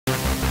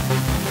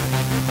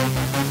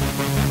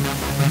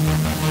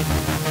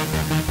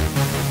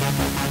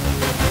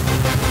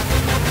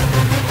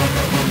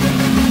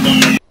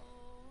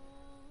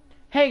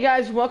Hey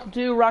guys, welcome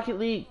to Rocket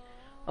League.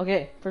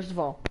 Okay, first of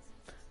all,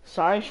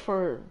 sorry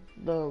for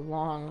the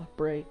long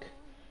break.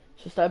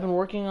 It's just I've been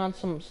working on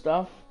some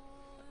stuff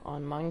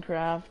on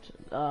Minecraft.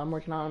 I'm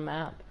working on a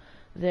map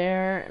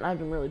there, and I've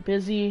been really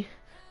busy.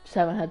 Just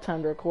haven't had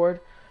time to record.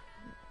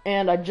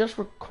 And I just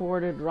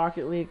recorded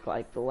Rocket League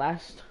like the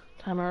last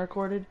time I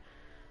recorded.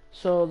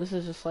 So this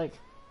is just like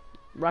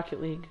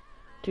Rocket League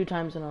 2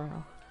 times in a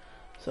row.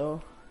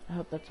 So I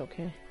hope that's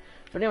okay.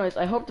 But anyways,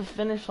 I hope to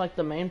finish like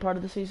the main part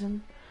of the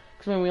season.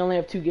 Because I mean, we only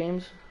have 2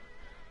 games.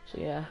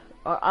 So yeah.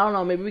 I don't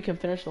know, maybe we can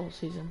finish the whole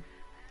season.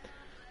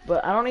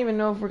 But I don't even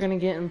know if we're going to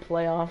get in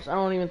playoffs. I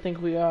don't even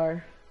think we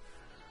are.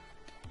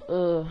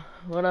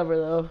 Whatever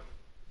though.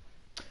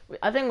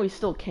 I think we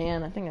still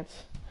can. I think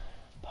it's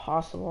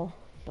possible.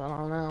 But I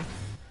don't know.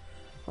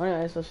 Well,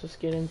 anyways, let's just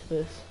get into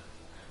this.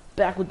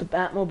 Back with the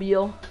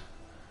Batmobile.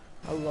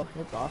 Oh look,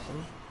 it's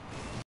awesome.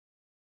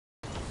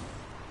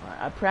 Alright,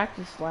 I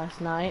practiced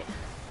last night.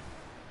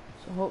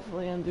 So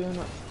hopefully I'm doing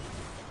it.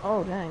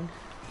 Oh dang.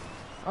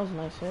 That was a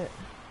nice hit.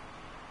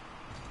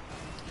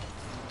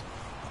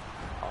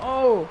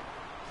 Oh!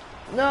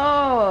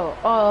 No!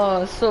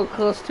 Oh, so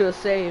close to a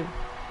save.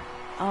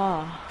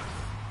 Ah.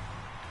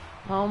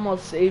 I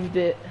almost saved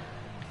it.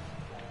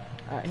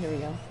 Alright, here we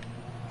go.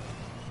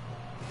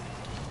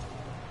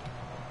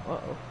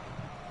 Uh-oh.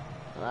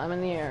 I'm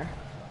in the air.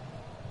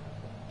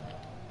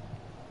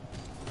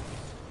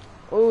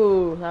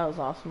 Ooh, that was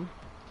awesome.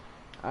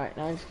 Alright,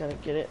 now I just gotta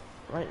get it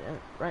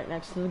right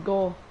next to the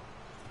goal.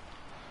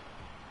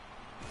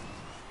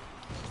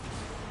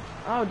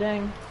 Oh,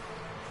 dang.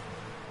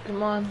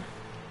 Come on.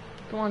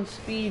 Come on,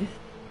 speed.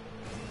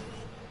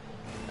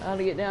 How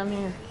to get down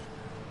here.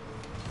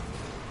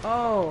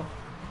 Oh,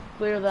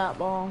 clear that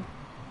ball.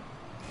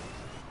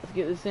 Let's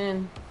get this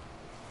in.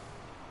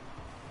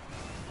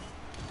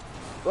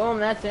 Boom,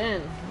 that's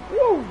in.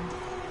 Woo!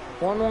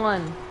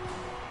 1-1.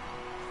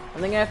 I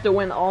think I have to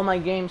win all my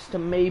games to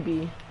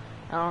maybe.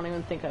 I don't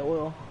even think I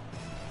will.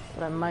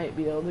 But I might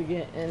be able to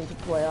get into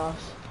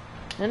playoffs.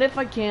 And if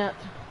I can't,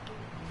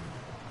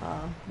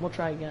 we'll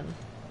try again.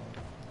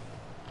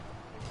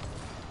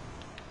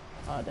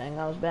 Oh dang,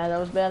 that was bad, that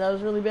was bad, that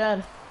was really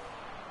bad.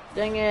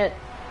 Dang it.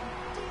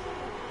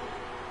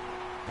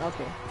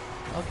 Okay,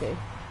 okay.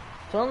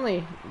 It's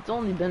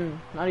only been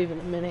not even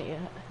a minute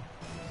yet.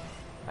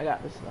 I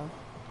got this though.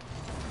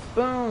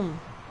 Boom.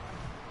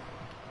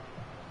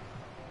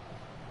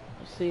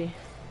 Let's see.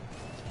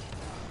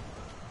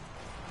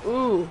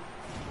 Ooh,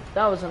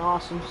 that was an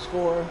awesome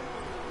score.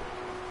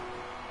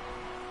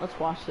 Let's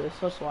watch this.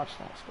 Let's watch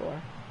that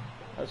score.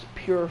 That was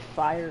pure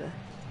fire.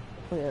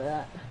 Look at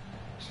that.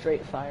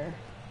 Straight fire.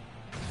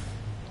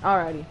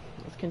 Alrighty,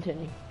 let's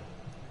continue.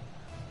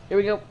 Here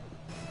we go.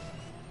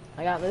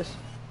 I got this.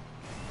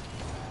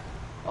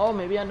 Oh,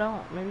 maybe I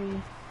don't.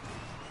 Maybe,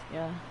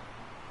 yeah.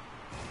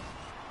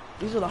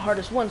 These are the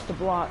hardest ones to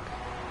block.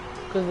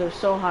 Because they're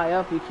so high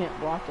up, you can't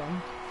block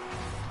them.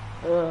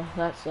 Ugh,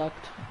 that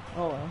sucked.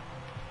 Oh well.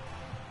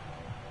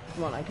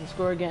 Come on, I can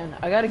score again.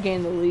 I gotta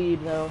gain the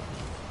lead, though.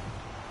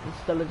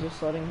 Instead of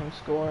just letting him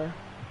score.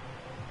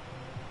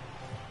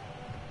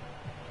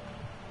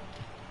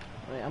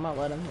 Wait, I might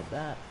let him hit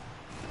that.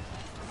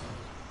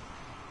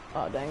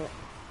 Oh, dang it.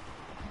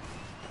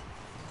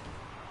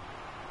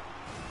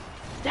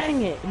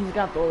 Dang it! He's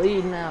got the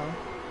lead now.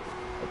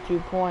 For 2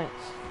 points.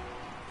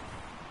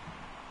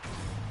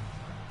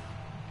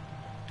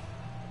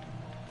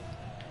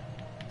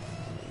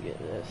 Let me get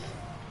this.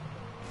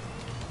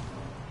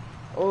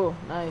 Oh,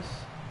 nice.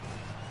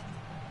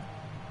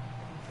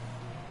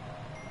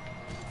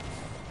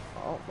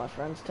 Oh, my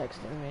friend's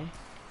texting me.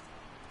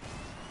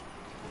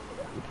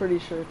 I'm pretty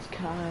sure it's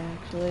Kai,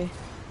 actually.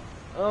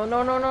 Oh,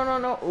 no, no, no, no,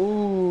 no.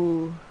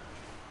 Ooh.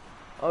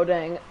 Oh,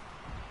 dang.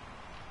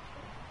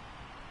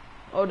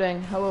 Oh,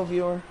 dang. Hello,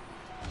 viewer.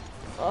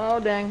 Oh,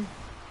 dang.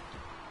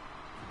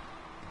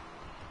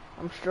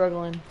 I'm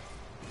struggling.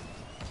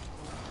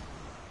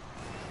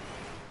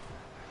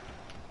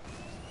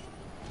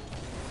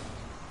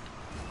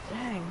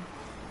 Dang.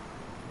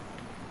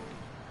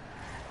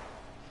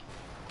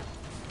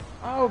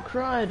 Oh,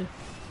 crud.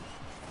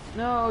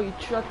 No, you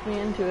chucked me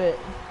into it.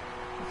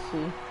 Let's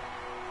see.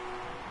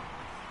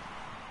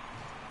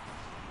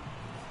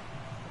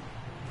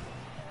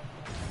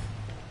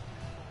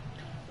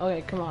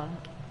 Okay, come on.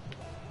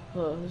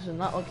 Oh, this is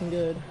not looking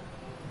good.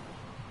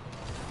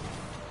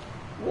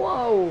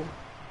 Whoa!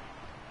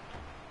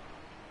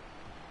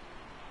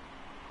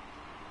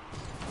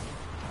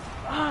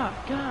 Ah,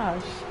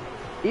 gosh.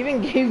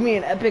 Even gave me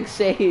an epic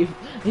save,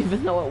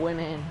 even though it went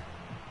in.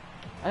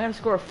 I gotta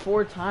score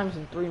 4 times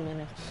in 3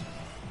 minutes.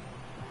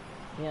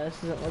 Yeah,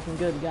 this isn't looking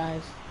good,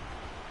 guys.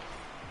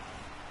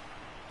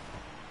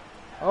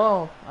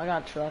 Oh, I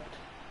got trucked.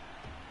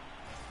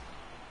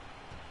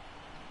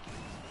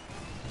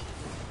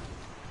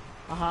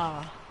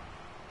 Aha.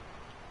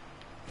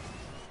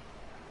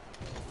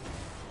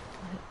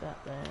 Hit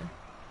that there.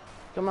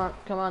 Come on,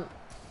 come on.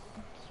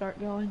 Start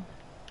going.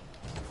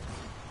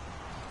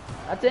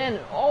 That's in.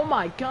 Oh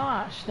my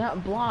gosh,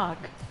 that block.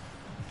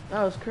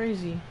 That was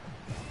crazy.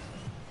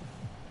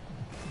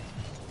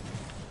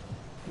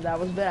 That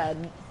was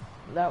bad.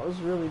 That was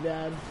really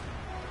bad.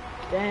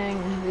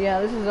 Dang. Yeah,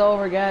 this is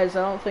over, guys.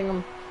 I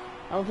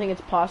don't think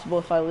it's possible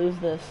if I lose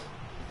this.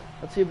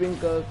 Let's see if we can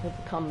go with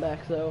the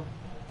comeback, though.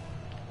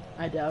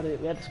 I doubt it.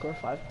 We had to score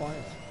 5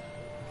 points.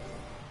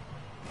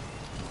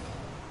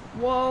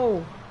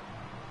 Whoa!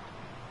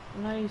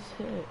 Nice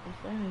hit.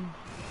 Dang.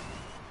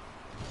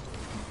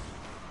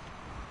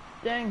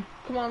 Dang.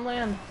 Come on,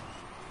 land.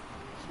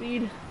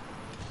 Speed.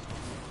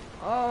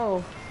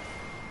 Oh.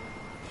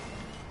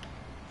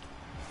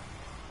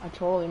 I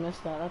totally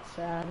missed that. That's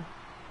sad.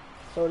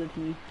 So did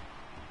he.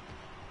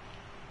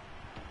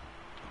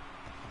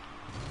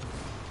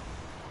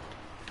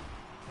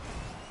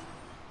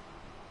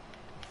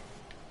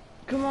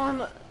 Come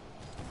on.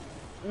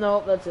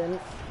 Nope, that's it.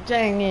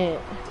 Dang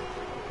it.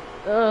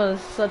 Ugh, this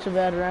is such a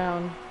bad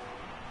round.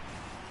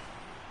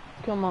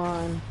 Come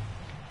on.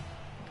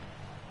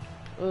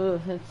 Ugh,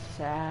 it's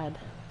sad.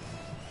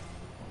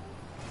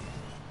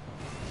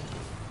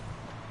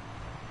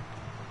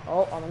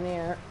 Oh, I'm in the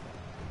air.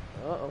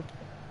 Uh-oh.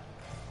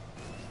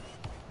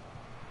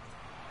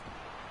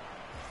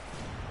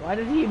 Why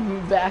did he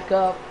back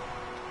up?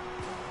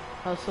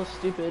 That was so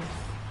stupid.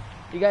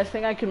 Do you guys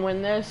think I can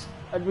win this?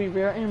 I'd be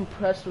very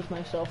impressed with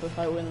myself if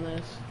I win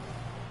this.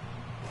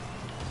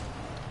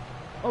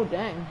 Oh,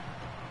 dang.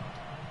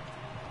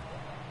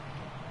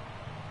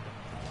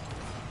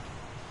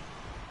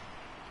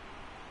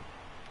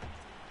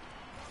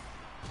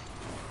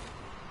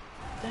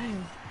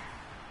 Dang.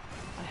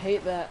 I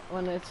hate that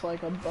when it's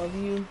like above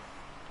you.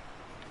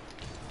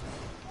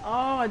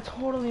 Oh, I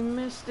totally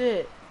missed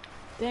it.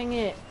 Dang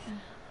it.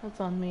 That's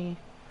on me.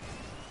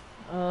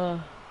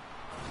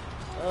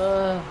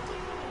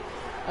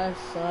 That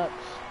sucks.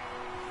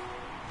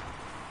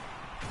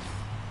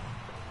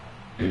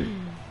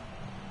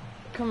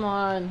 Come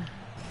on.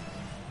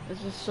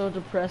 This is so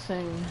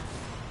depressing.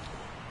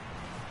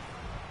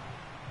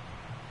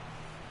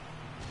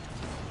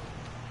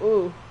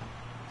 Ooh.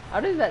 How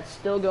did that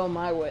still go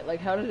my way? Like,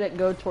 how did it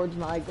go towards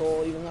my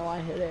goal even though I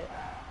hit it?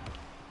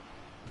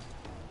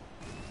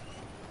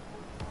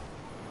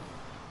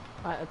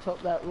 Alright, let's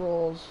hope that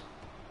rolls.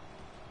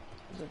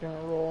 Is it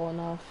gonna roll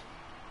enough?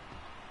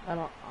 I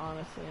don't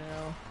honestly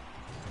know.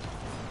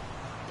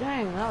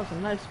 Dang, that was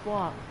a nice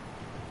block.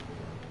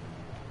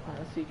 Alright,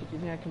 let's see, do you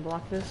think I can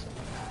block this?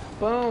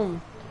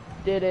 Boom!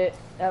 Did it.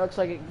 That looks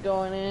like it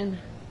going in.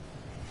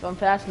 If I'm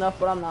fast enough,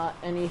 but I'm not.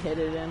 And he hit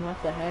it in.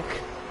 What the heck?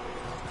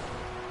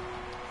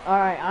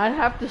 Alright, I'd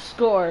have to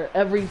score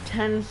every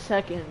 10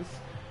 seconds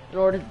in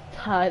order to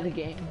tie the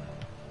game.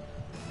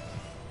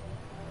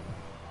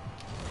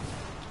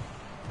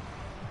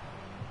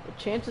 The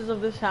chances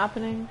of this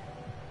happening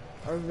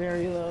are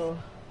very low.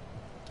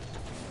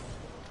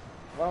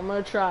 Well, I'm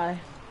gonna try.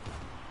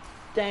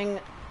 Dang.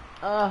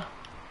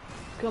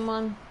 Come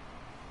on.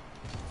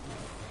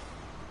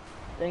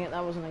 Dang it,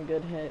 that wasn't a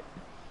good hit.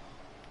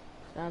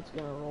 That's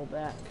gonna roll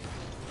back.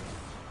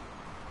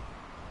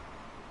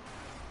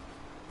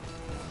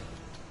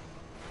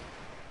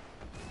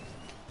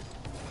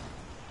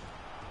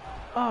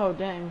 Oh,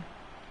 dang.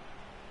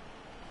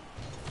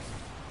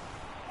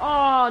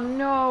 Oh,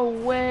 no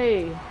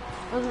way.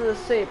 Those are the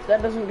safe.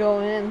 That doesn't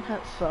go in.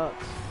 That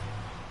sucks.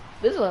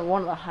 This is like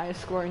one of the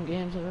highest scoring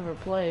games I've ever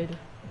played.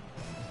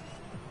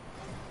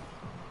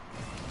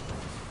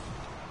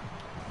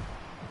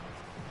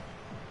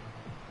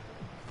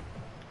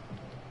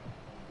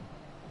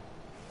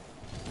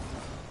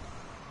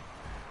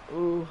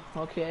 Ooh,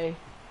 okay.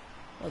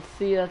 Let's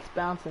see, that's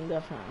bouncing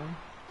definitely.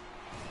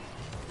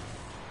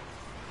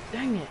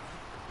 Dang it.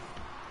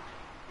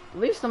 At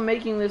least I'm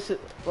making this,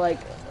 like,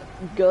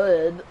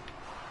 good.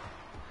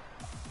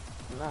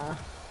 Nah.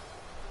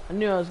 I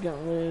knew I was gonna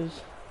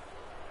lose.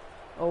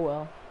 Oh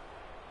well.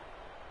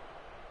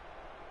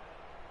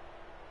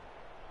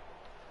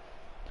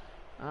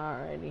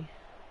 Alrighty.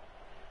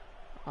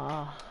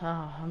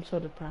 I'm so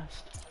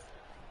depressed.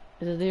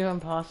 Is it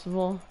even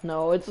possible?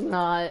 No, it's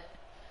not.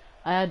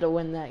 I had to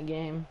win that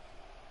game.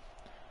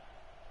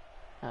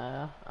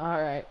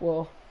 Alright,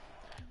 well,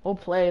 we'll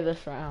play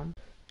this round.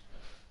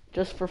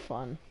 Just for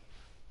fun.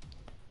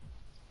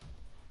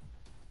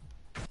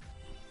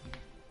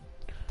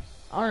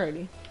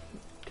 Alrighty.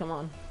 Come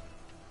on.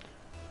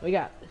 We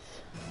got this.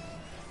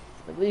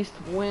 At least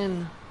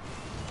win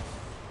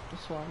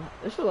this one.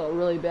 This was a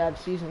really bad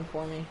season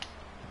for me.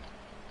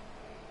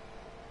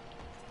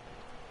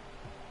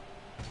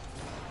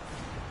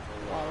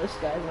 Wow, this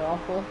guy's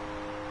awful.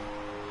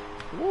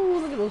 Woo,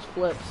 look at those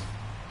flips.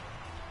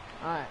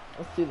 Alright,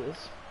 let's do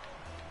this.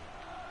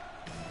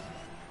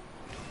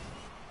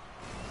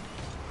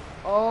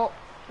 Oh,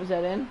 is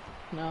that in?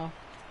 No.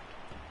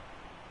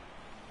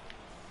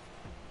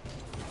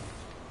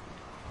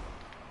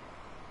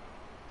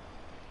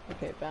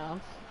 Okay,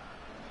 bounce.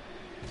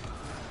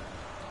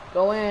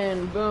 Go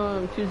in,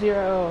 boom,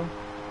 2-0.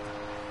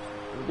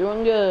 We're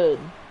doing good.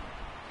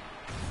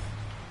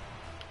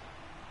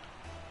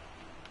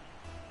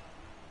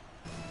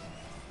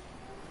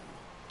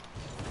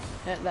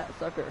 Hit that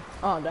sucker.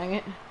 Oh, dang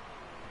it.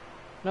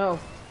 No,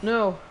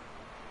 no.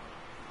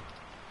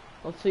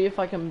 Let's see if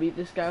I can beat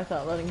this guy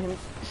without letting him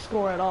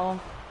score at all.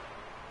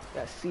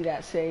 Gotta see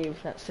that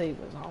save. That save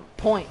was on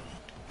point.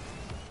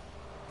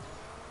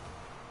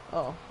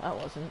 Oh, that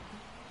wasn't.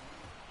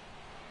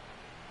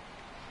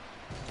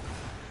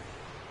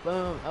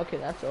 Boom. Okay,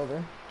 that's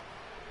over.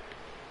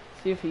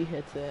 See if he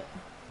hits it.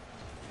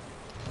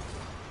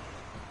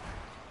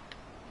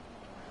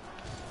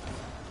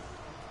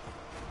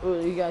 Ooh,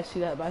 you guys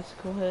see that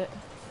bicycle hit?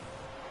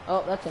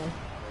 Oh, that's in.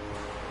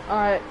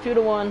 Alright,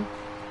 2-1.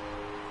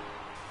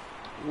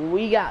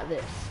 We got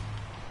this.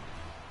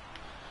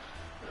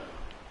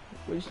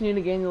 We just need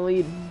to gain the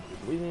lead.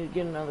 We need to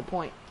get another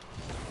point.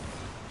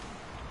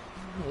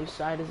 Whose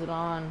side is it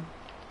on?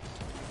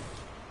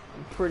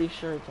 I'm pretty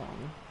sure it's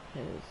on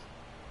his.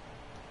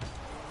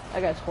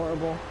 That guy's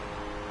horrible.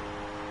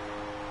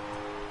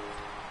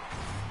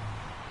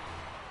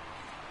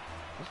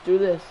 Let's do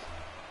this.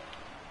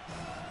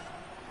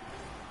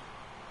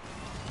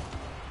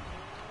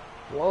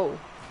 Whoa.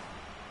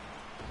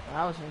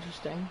 That was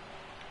interesting.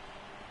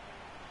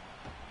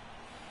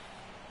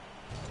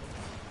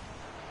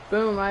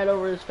 Boom, right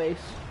over his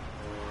face.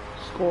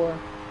 Score.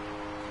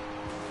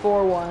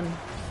 4-1.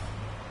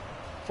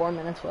 4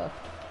 minutes left.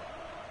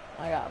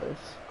 I got this.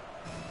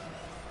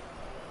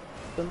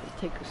 Boom,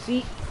 take a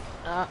seat.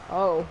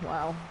 Oh,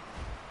 wow.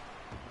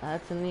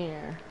 That's in the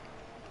air.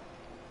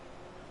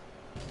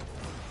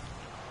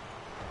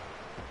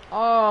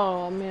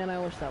 Oh, man, I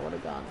wish that would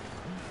have gone.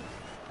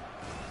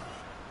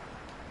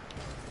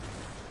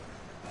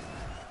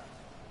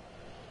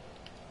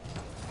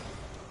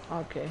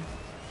 Okay.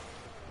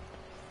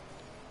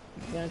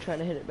 He's gonna try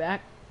to hit it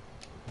back.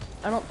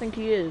 I don't think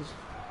he is.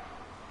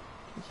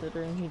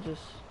 Considering he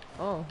just...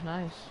 Oh,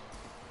 nice.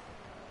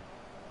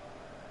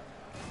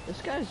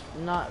 This guy's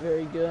not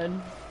very good.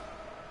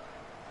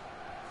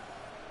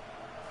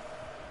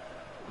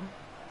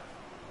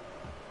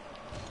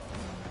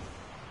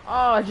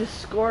 Oh, I just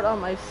scored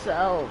on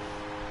myself.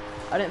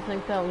 I didn't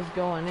think that was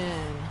going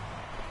in.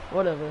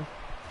 Whatever.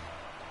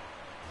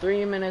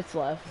 3 minutes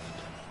left.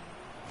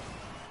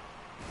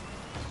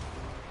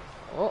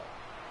 Oh.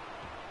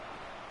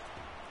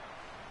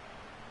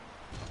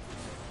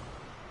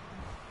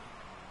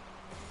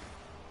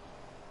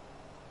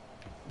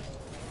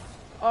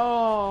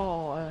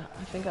 Oh,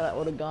 I think that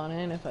would have gone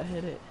in if I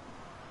hit it.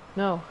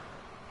 No.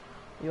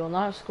 You will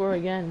not score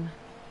again.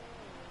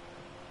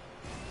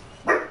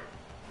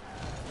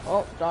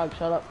 Oh, dog,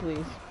 shut up,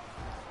 please.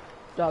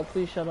 Dog,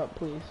 please shut up,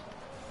 please.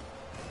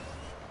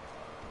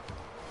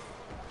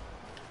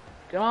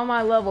 Get on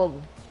my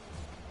level.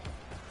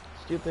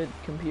 Stupid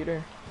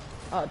computer.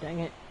 Oh, dang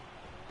it.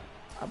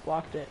 I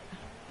blocked it.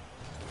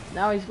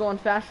 Now he's going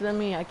faster than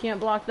me. I can't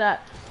block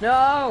that.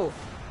 No!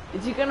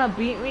 Is he gonna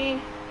beat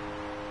me?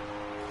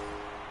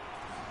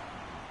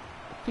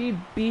 If he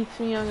beats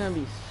me, I'm gonna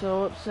be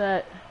so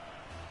upset.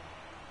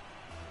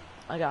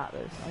 I got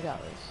this. I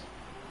got this.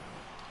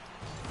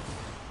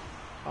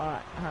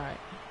 Alright, alright.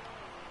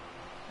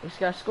 We just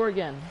gotta score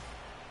again.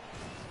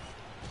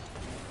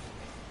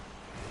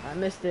 I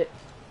missed it.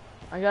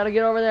 I gotta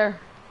get over there.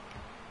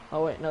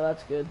 Oh wait, no,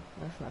 that's good.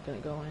 That's not gonna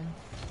go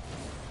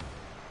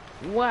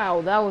in. Wow,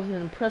 that was an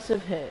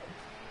impressive hit.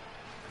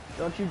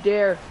 Don't you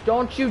dare.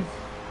 Don't you...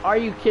 Are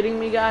you kidding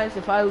me, guys?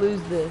 If I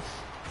lose this...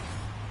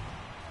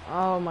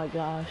 Oh my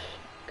gosh.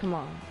 Come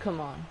on, come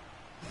on.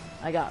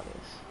 I got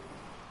this.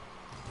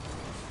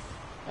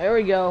 There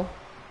we go.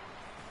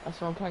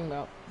 That's what I'm talking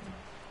about.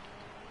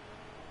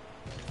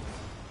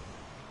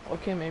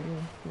 Okay, maybe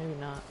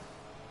not.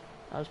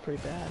 That was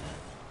pretty bad.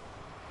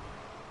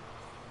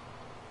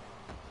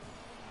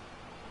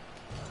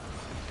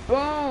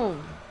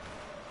 Boom!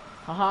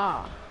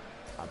 Haha.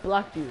 I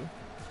blocked you.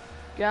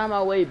 Get out of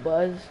my way,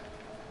 Buzz.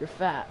 You're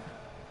fat.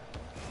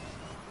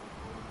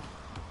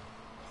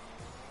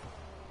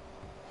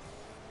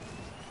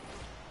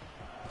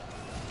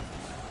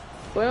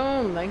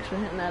 Boom! Thanks for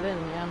hitting that in,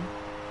 man.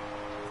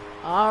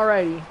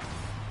 Alrighty.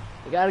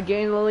 We gotta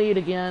gain the lead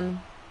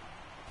again.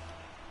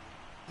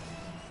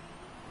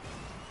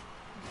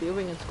 See if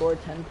we can score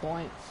 10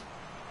 points.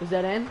 Is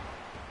that in?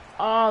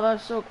 Oh,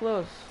 that's so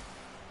close.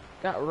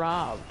 Got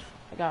robbed.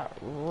 I got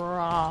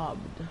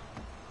robbed.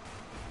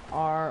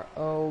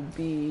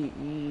 R-O-B-E-E-E-E-D.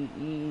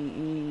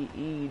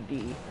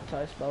 That's how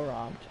I spell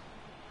robbed.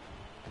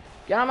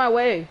 Get out of my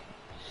way,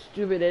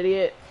 stupid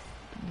idiot.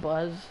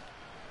 Buzz.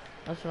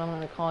 That's what I'm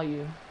gonna call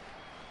you.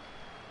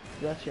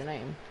 That's your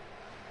name.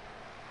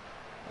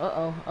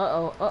 Uh-oh,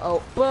 uh-oh,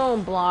 uh-oh.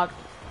 Boom, blocked.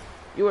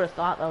 You would have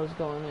thought that was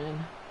going in.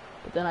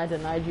 But then I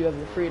denied you of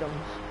your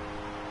freedoms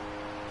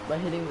by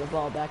hitting the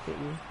ball back at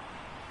you.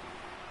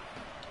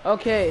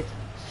 Okay, it's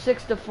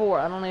 6-4.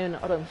 I don't even know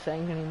what I'm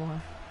saying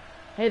anymore.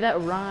 Hey,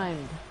 that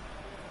rhymed.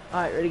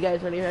 Alright, ready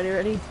guys? Ready, ready,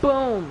 ready?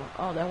 Boom!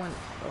 Oh, that went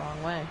the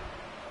wrong way.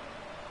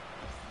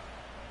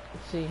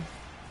 Let's see.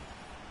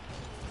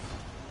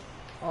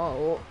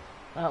 Oh,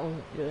 that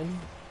wasn't good.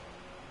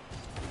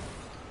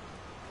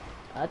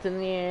 That's in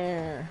the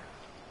air.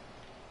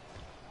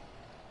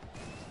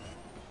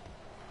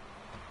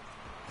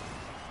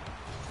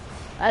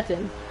 That's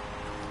in.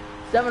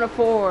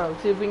 7-4.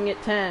 Let's see if we can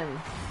get 10.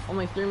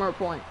 Only 3 more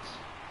points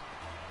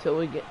till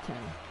we get 10.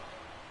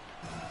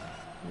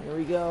 Here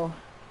we go.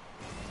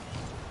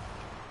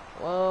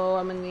 Whoa,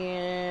 I'm in the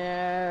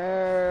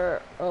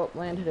air. Oh,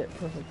 landed it.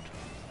 Perfect.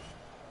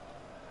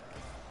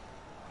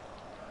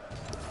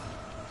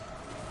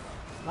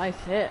 Nice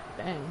hit.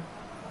 Dang.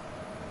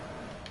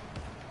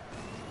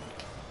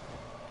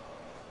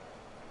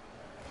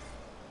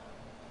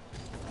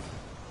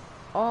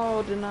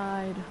 Oh,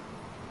 denied.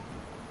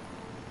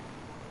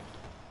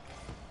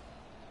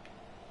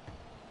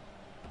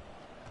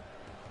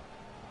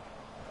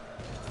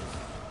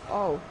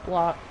 Oh,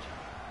 blocked.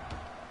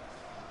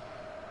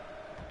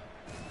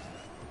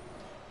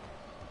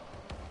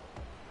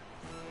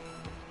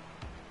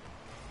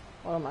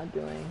 What am I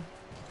doing?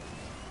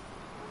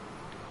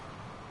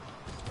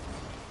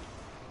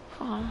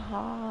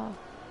 Haha.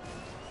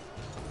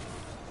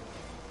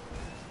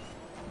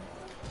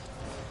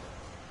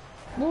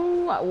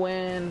 Woo, I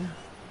win.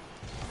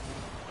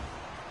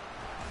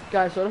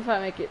 Guys, what if I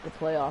make it to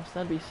playoffs?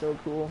 That'd be so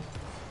cool.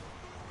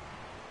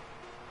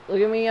 Look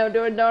at me, I'm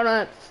doing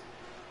donuts.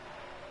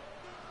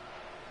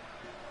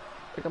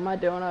 Look at my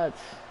donuts.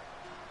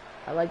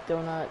 I like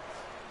donuts.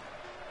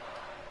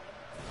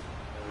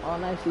 Oh,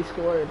 nice, he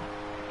scored.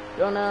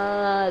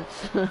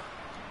 Donuts!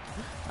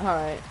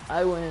 Alright,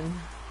 I win.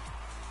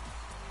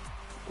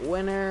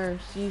 Winner,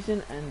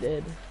 season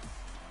ended.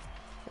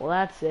 Well,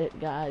 that's it,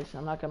 guys.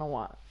 I'm not gonna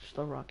watch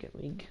the Rocket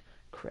League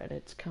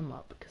credits come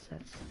up because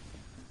that's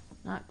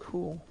not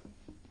cool.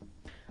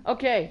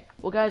 Okay,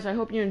 well, guys, I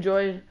hope you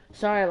enjoyed.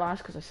 Sorry I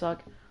lost because I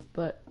suck,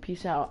 but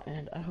peace out,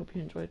 and I hope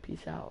you enjoyed.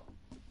 Peace out.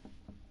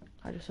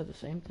 I just said the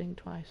same thing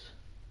twice.